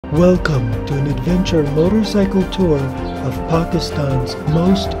Welcome to an adventure motorcycle tour of Pakistan's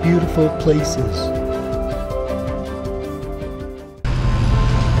most beautiful places.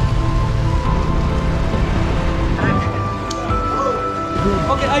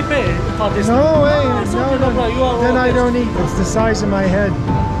 Okay, I pay for this. No way, no, you are then I don't eat. It's the size of my head.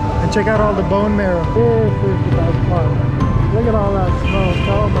 And check out all the bone marrow. Look at all that smoke.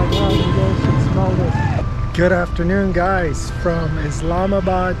 Oh my God, you guys should smell this. Good afternoon, guys, from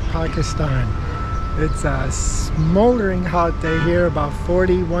Islamabad, Pakistan. It's a smoldering hot day here, about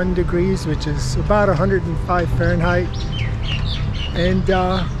 41 degrees, which is about 105 Fahrenheit. And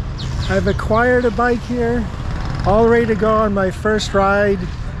I've acquired a bike here, all ready to go on my first ride.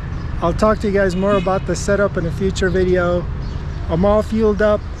 I'll talk to you guys more about the setup in a future video. I'm all fueled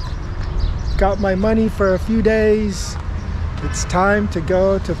up, got my money for a few days. It's time to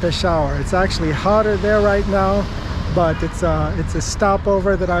go to Peshawar. It's actually hotter there right now, but it's a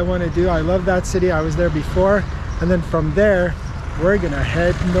stopover that I want to do. I love that city. I was there before, and then from there we're gonna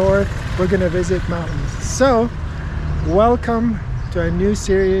head north. We're gonna visit mountains. So welcome to a new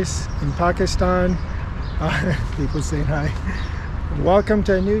series in Pakistan. People saying hi. Welcome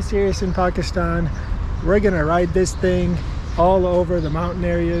to a new series in Pakistan. We're gonna ride this thing all over the mountain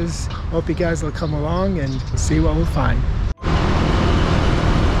areas. Hope you guys will come along and see what we'll find.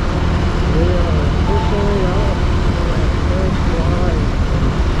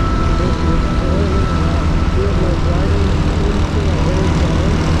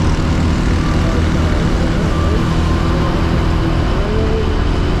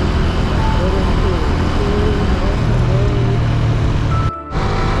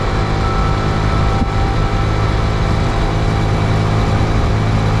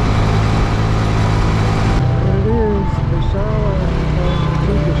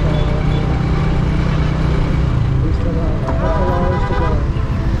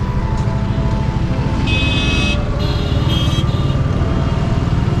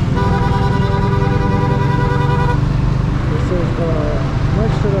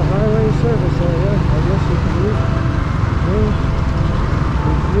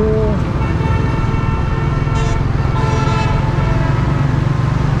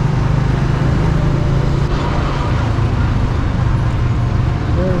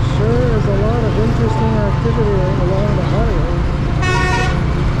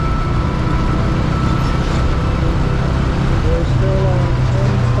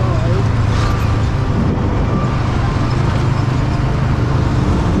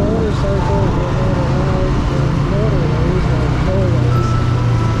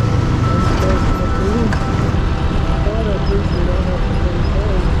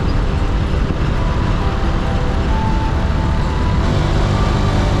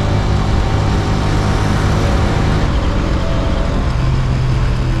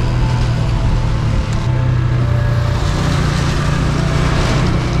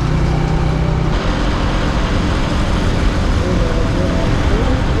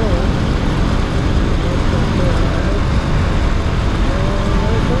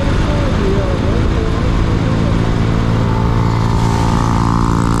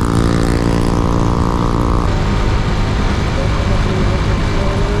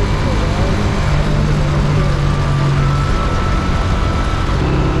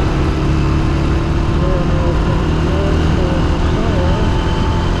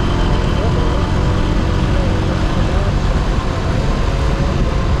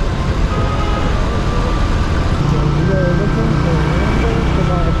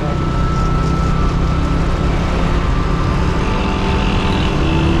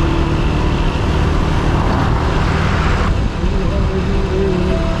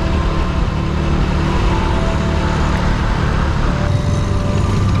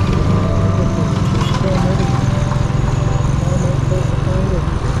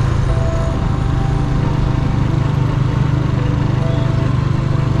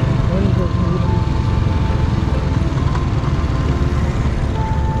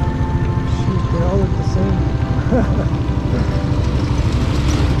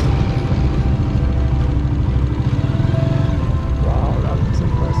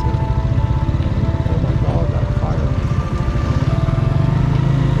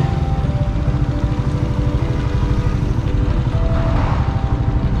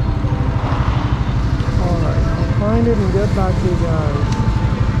 And get back to you guys.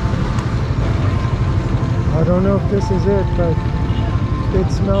 I don't know if this is it, but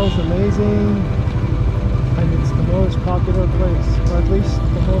it smells amazing, and it's the most popular place, or at least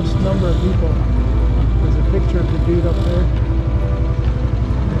the most number of people. There's a picture of the dude up there.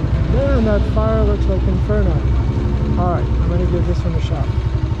 And man, that fire looks like inferno. Alright, I'm gonna give this one a shot.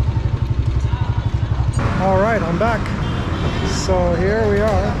 Alright, I'm back. So here we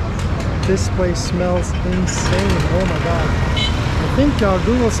are. This place smells insane. Oh my god. I think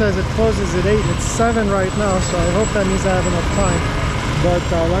Google says it closes at 8. It's 7 right now, so I hope that means I have enough time. But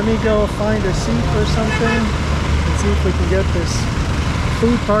let me go find a seat or something and see if we can get this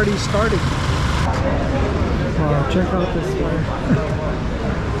food party started. Wow, check out this one.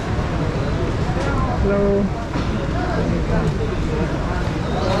 Hello.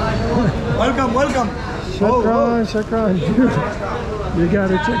 Welcome, welcome. Shukran, shukran. You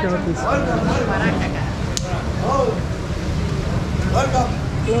gotta check out this. Welcome.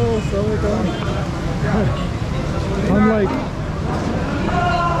 Hello, assalamualaikum. I'm like,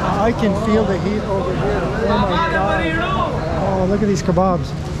 I can feel the heat over here. Oh my god. Oh, look at these kebabs.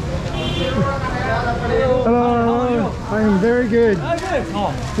 Hello, I'm very good.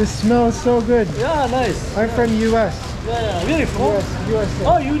 This smells so good. Yeah, nice. I'm from US. Yeah. Where are you from? US.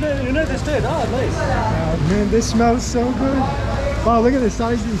 Oh, United States. Ah, nice. Man, this smells so good. Wow, look at the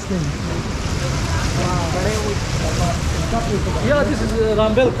size of these things. Yeah, this is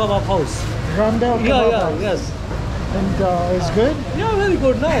Rambal Kabab house. Rambal Kabab. Yeah, yes. And it's good? Yeah, very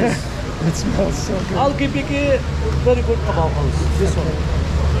good, nice. It smells so good. I'll keep it a very good kebab house. This one.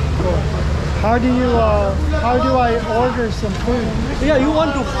 Cool. How do I order some food? Yeah, you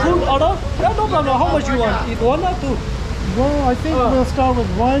want to food order? Yeah, no problem. How much you want? Eat one or two? Well, I think we'll start with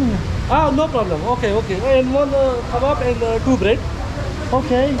one. Ah, no problem. Okay. And one kebab and two bread.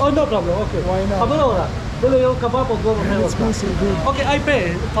 Okay. Oh, no problem. Okay. Why not? Kebab or It smells so good. Okay, I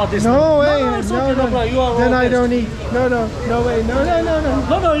pay for this. No way. No, it's okay, no problem. You are Then our I guest. don't eat. No way. No.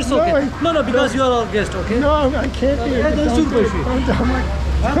 No, it's okay. No, No, because you are our guest, okay? No, I can't eat Yeah, it. that's Don't super do it. sweet. Don't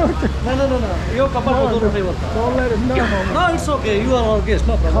No. Your kebab or don't pay. Don't let him know. No, it's okay. You are our guest,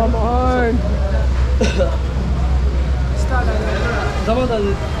 no problem. Come on.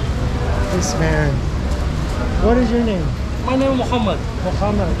 This man. What is your name? My name is Muhammad.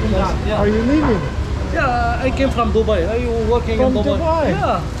 Muhammad. Yeah. Are you leaving? Yeah, I came from Dubai. Are you working From in Dubai? Dubai?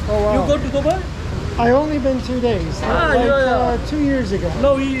 Yeah. Oh, wow. You go to Dubai? I only been 2 days. Yeah. 2 years ago.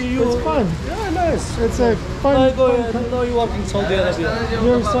 No, you. It's fun. Yeah, nice. It's a fun. I go. No, you work in Saudi Arabia.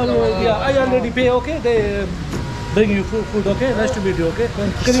 You're in Saudi Arabia. Yeah, I already pay. Okay, they bring you food. Okay, nice to meet you. Okay.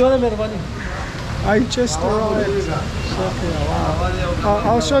 Can you order मेहरबानी? I just arrived. Wow.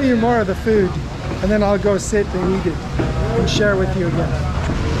 I'll show you more of the food, and then I'll go sit and eat it and share with you again.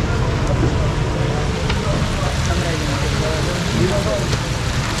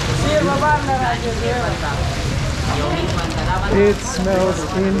 It smells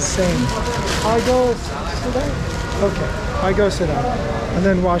insane. I go sit down? Okay. I go sit down and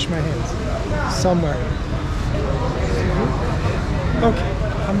then wash my hands somewhere. Okay.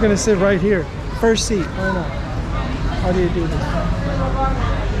 I'm gonna sit right here. First seat. Why not? How do you do this?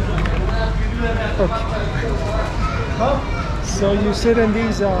 Okay. So you sit in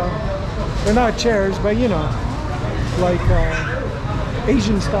these, they're not chairs, but you know, like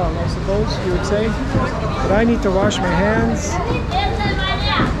Asian style, I suppose you would say. But I need to wash my hands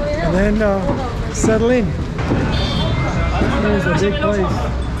and then settle in. Here's a big place.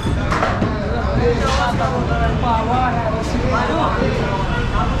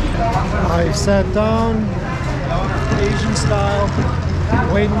 I sat down, Asian style,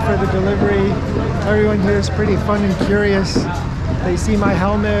 waiting for the delivery. Everyone here is pretty fun and curious. They see my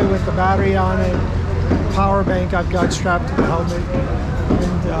helmet with the battery on it, power bank I've got strapped to the helmet.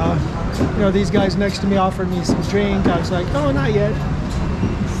 And you know, these guys next to me offered me some drink. I was like, oh, not yet.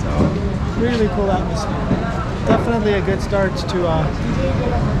 So really cool atmosphere. Definitely a good start to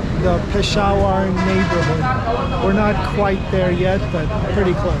the Peshawar neighborhood. We're not quite there yet, but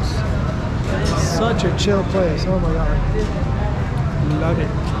pretty close. Such a chill place. Oh my god. Love it.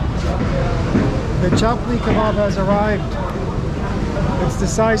 The Chapli Kabab has arrived. It's the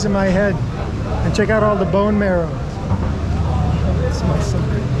size of my head. And check out all the bone marrow. It smells so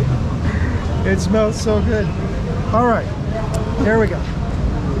good. It smells so good. All right, here we go.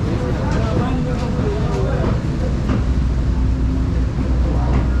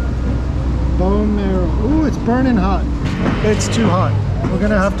 Bone marrow. Ooh, it's burning hot. It's too hot. We're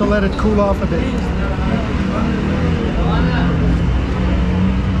gonna have to let it cool off a bit.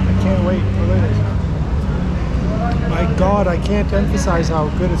 I can't wait for later. My God, I can't emphasize how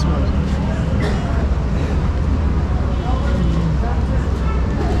good it smells.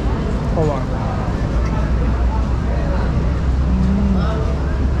 Hold on.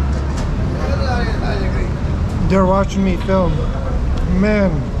 They're watching me film.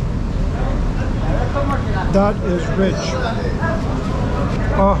 Man, that is rich.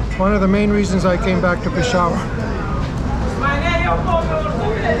 Oh, one of the main reasons I came back to Peshawar.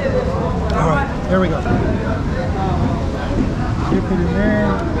 All right, here we go. it in there.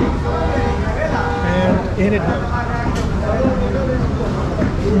 And in it.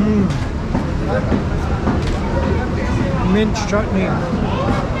 Mint chutney.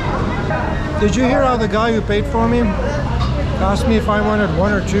 Did you hear how the guy who paid for me asked me if I wanted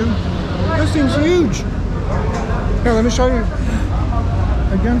one or two? This thing's huge. Here, let me show you.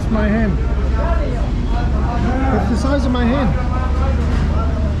 Against my hand. It's the size of my hand.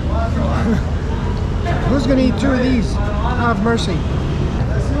 Who's gonna eat two of these? Have mercy.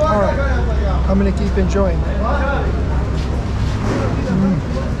 Alright, I'm gonna keep enjoying.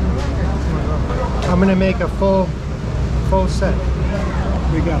 I'm gonna make a full set.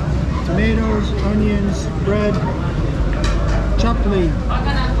 We got tomatoes, onions, bread, chapli,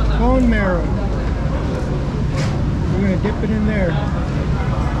 bone marrow. We're gonna dip it in there.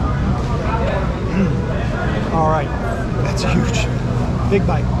 Alright, that's huge. Big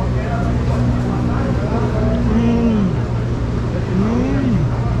bite.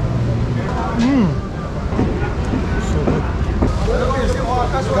 So good.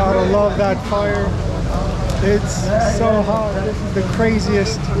 Gotta love that fire. It's so hot. This is the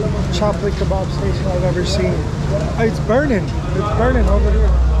craziest Chapli Kabab station I've ever seen. It's burning. It's burning over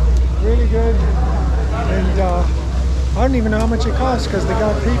here. Really good. And I don't even know how much it costs because they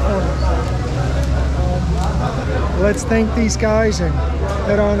got paid for it. Let's thank these guys and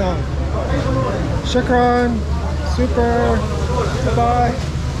head on out. Shukran. Super. Goodbye.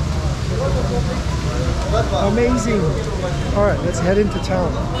 Amazing. All right, let's head into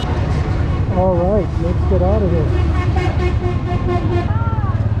town. All right, let's get out of here.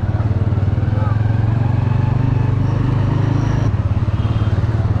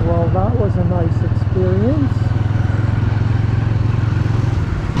 Well, that was a nice experience.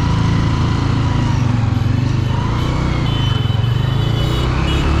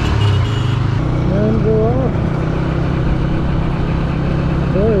 And we're off.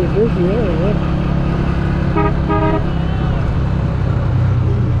 Very busy area.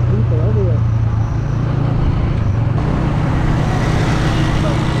 People everywhere.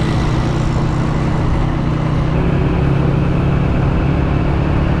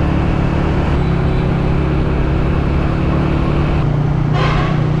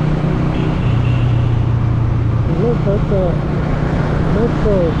 Look, that's a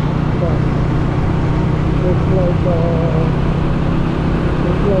metro bus.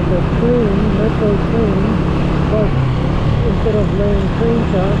 It's like a train, metro train, but instead of laying train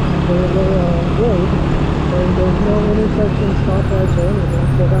tracks, they lay a road, and there's no intersection, stoplights or anything,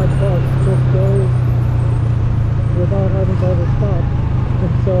 so that bus just goes without having to ever stop.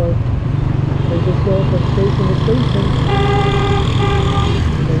 And so they just go from station to station.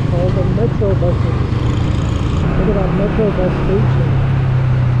 They call them metro buses. Look at that metro bus station.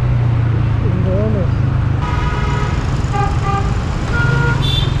 It's enormous.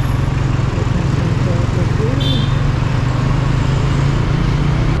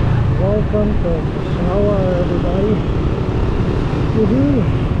 Welcome to Peshawar, everybody. Woohoo!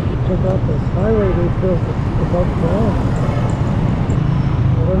 Check out this highway they built above ground.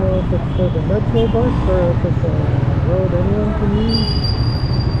 I don't know if it's for the metro bus or if it's a road anyone can use.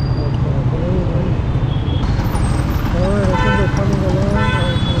 Alright, I think we're coming along my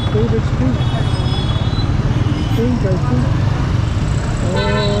favorite street. I think.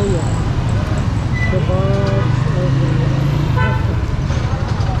 Oh yeah. Kebabs everywhere.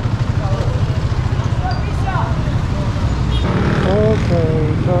 Okay,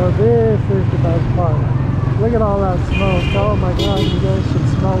 so this is the best part. Look at all that smoke. Oh my god, you guys should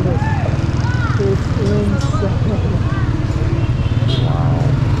smell this. It's insane. Wow.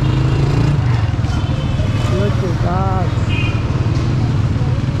 Look at that.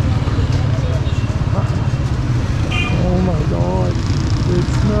 Oh my god. It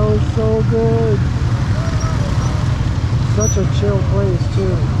smells so good. Such a chill place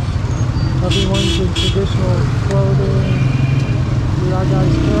too. Everyone's in traditional clothing. We got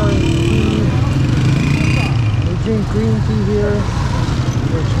guys pouring tea. They drink green tea here,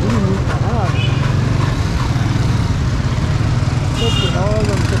 which we need to have. Look at all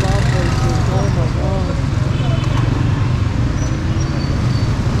them kebab places. Oh my god.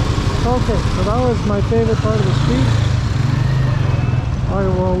 Okay, so that was my favorite part of the street. I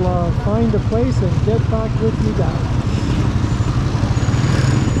will find a place and get back with you guys.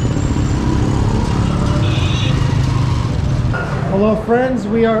 Hello friends,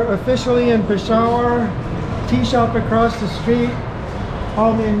 we are officially in Peshawar, tea shop across the street.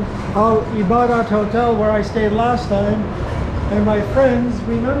 I'm in Al Ibadat Hotel where I stayed last time, and my friends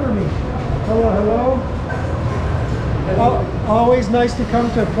remember me. Hello. Always nice to come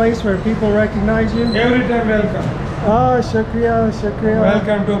to a place where people recognize you. Every time welcome. Oh, shukriya, shukriya.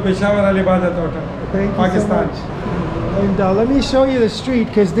 Welcome to Peshawar Ibadat Hotel, Thank you Pakistan. so much. And let me show you the street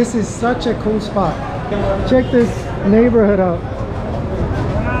because this is such a cool spot. Check this neighborhood out.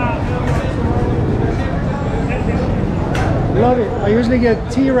 Love it. I usually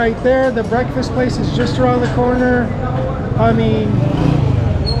get tea right there. The breakfast place is just around the corner. I mean,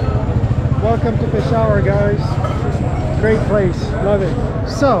 welcome to Peshawar, guys. Great place. Love it.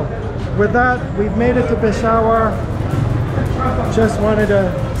 So, with that, we've made it to Peshawar. Just wanted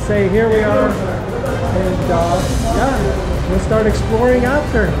to say here we are. And yeah, we'll start exploring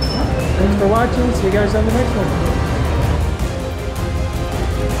after. Thanks for watching. See you guys on the next one.